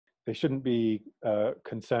they shouldn't be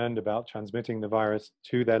concerned about transmitting the virus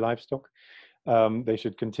to their livestock. They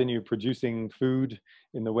should continue producing food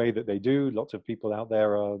in the way that they do. Lots of people out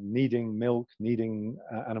there are needing milk, needing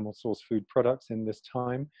animal source food products in this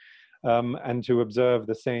time, and to observe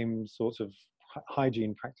the same sorts of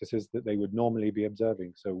hygiene practices that they would normally be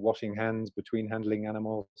observing. So washing hands between handling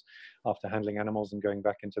animals, after handling animals and going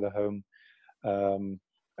back into the home,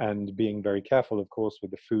 and being very careful, of course,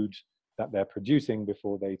 with the food that they're producing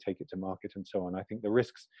before they take it to market and so on. I think the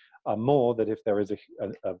risks are more that if there is a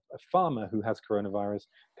farmer who has coronavirus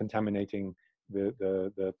contaminating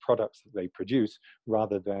the products that they produce,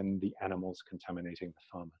 rather than the animals contaminating the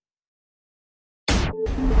farmer.